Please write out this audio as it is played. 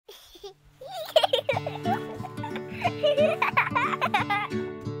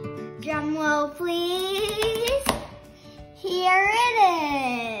roll, please. Here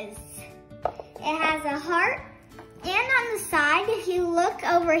it is. It has a heart, and on the side, if you look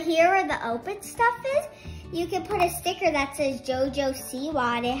over here where the open stuff is, you can put a sticker that says JoJo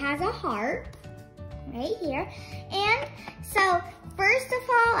Siwa. It has a heart right here. And so, first of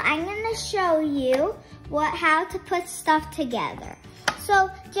all, I'm gonna show you how to put stuff together. So,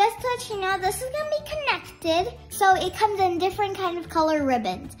 just to let you know, this is gonna be connected. So it comes in different kind of color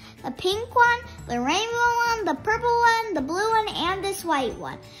ribbons. The pink one, the rainbow one, the purple one, the blue one, and this white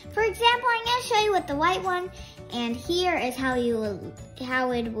one. For example, I'm gonna show you with the white one, and here is how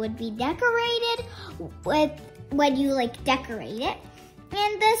it would be decorated when you decorate it.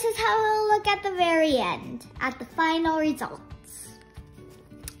 And this is how it'll look at the very end, at the final results.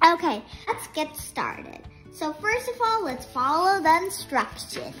 Okay, let's get started. So first of all, let's follow the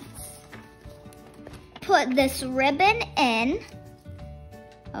instructions. Put this ribbon in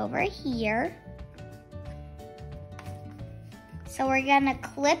over here. So we're gonna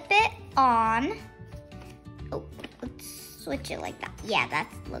clip it on. Oh, let's switch it like that. Yeah, that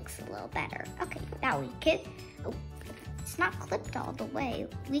looks a little better. Okay, now we can, oh, it's not clipped all the way.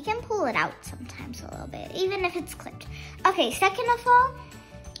 We can pull it out sometimes a little bit, even if it's clipped. Okay, second of all,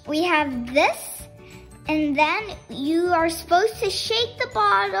 we have this, and then you are supposed to shake the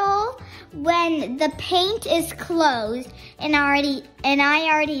bottle when the paint is closed, and I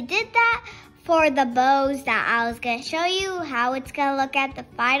already did that for the bows that I was gonna show you how it's gonna look at the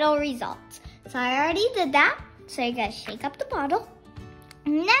final results. So I already did that, so you're gonna shake up the bottle.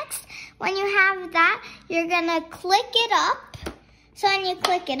 Next, when you have that, you're gonna click it up. So when you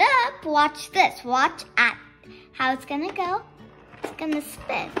click it up, watch this. Watch at how it's gonna go. It's gonna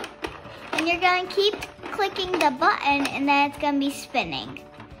spin. And you're gonna keep clicking the button, and then it's gonna be spinning.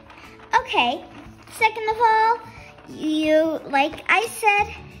 Okay, second of all, like I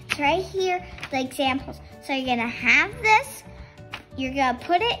said, it's right here, the examples. So you're gonna have this, you're gonna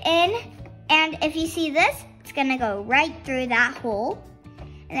put it in, and if you see this, it's gonna go right through that hole.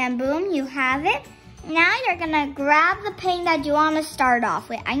 And then boom, you have it. Now you're gonna grab the paint that you wanna start off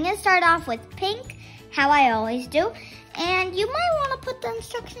with. I'm gonna start off with pink, how I always do. And you might wanna put the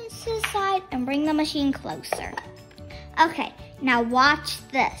instructions to the side and bring the machine closer. Okay, now watch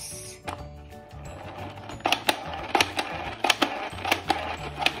this.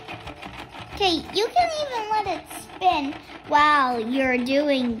 Okay, you can even let it spin while you're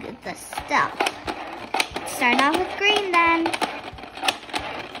doing the stuff. Start off with green then.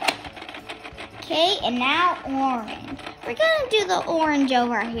 Okay, and now orange. We're gonna do the orange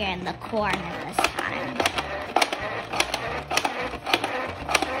over here in the corner this time.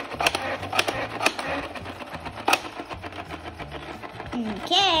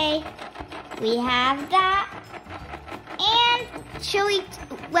 Okay, we have that. And should we,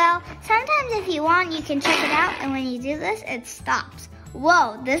 well, sometimes if you want, you can check it out, and when you do this, it stops.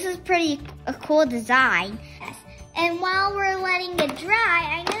 Whoa, this is a cool design. And while we're letting it dry,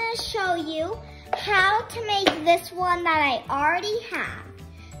 I'm gonna show you how to make this one that I already have.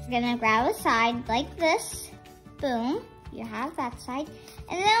 I'm gonna grab a side like this. Boom, you have that side.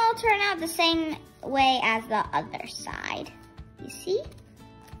 And then it'll turn out the same way as the other side. You see?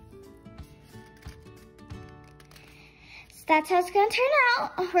 So that's how it's gonna turn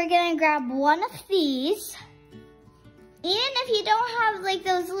out. We're gonna grab one of these. Even if you don't have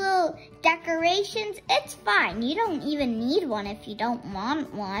those little decorations, it's fine. You don't even need one if you don't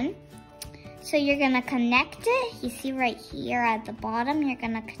want one. So you're gonna connect it. You see right here at the bottom, you're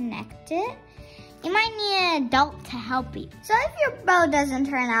gonna connect it. You might need an adult to help you. So if your bow doesn't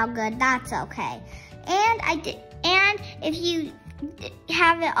turn out good, that's okay. And if you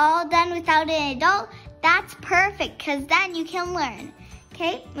have it all done without an adult, that's perfect, because then you can learn.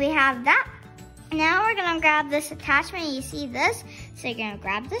 Okay, we have that. Now we're gonna grab this attachment. You see this? So you're gonna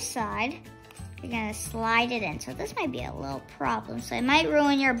grab this side. You're gonna slide it in. So this might be a little problem. So it might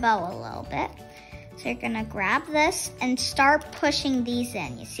ruin your bow a little bit. So you're gonna grab this and start pushing these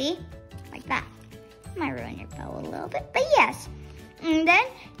in, you see? Like that. It might ruin your bow a little bit, but yes. And then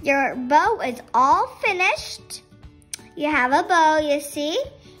your bow is all finished. You have a bow, you see?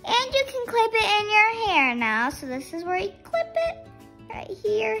 And you can clip it in your hair now. So this is where you clip it, right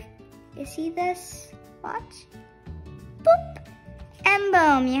here. You see this? Watch. Boop. And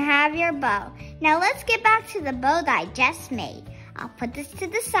boom, you have your bow. Now let's get back to the bow that I just made. I'll put this to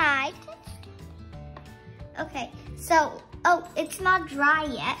the side. Okay, so, oh, it's not dry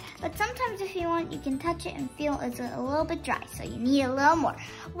yet, but sometimes if you want, you can touch it and feel it's a little bit dry, so you need a little more.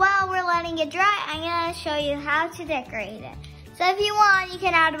 While we're letting it dry, I'm gonna show you how to decorate it. So if you want, you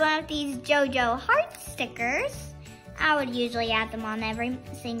can add one of these JoJo heart stickers. I would usually add them on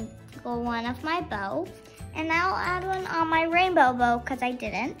everything one of my bow. And I'll add one on my rainbow bow because I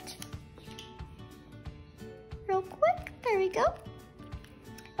didn't. Real quick, there we go.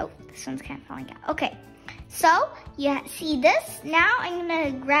 Oh, this one's kind of falling out. Okay, so you see this? Now I'm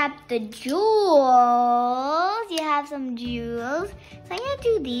gonna grab the jewels. You have some jewels. So I'm gonna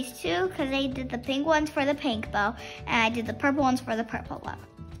do these two because I did the pink ones for the pink bow and I did the purple ones for the purple bow.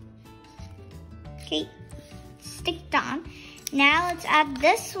 Okay, stick it on. Now let's add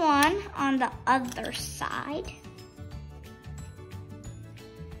this one on the other side.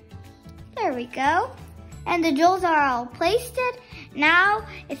 There we go. And the jewels are all placed. Now,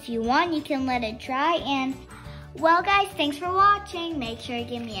 if you want, you can let it dry. And, well guys, thanks for watching. Make sure to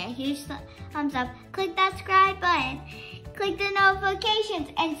give me a huge thumbs up. Click that subscribe button. Click the notifications.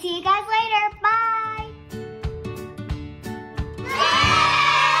 And see you guys later. Bye.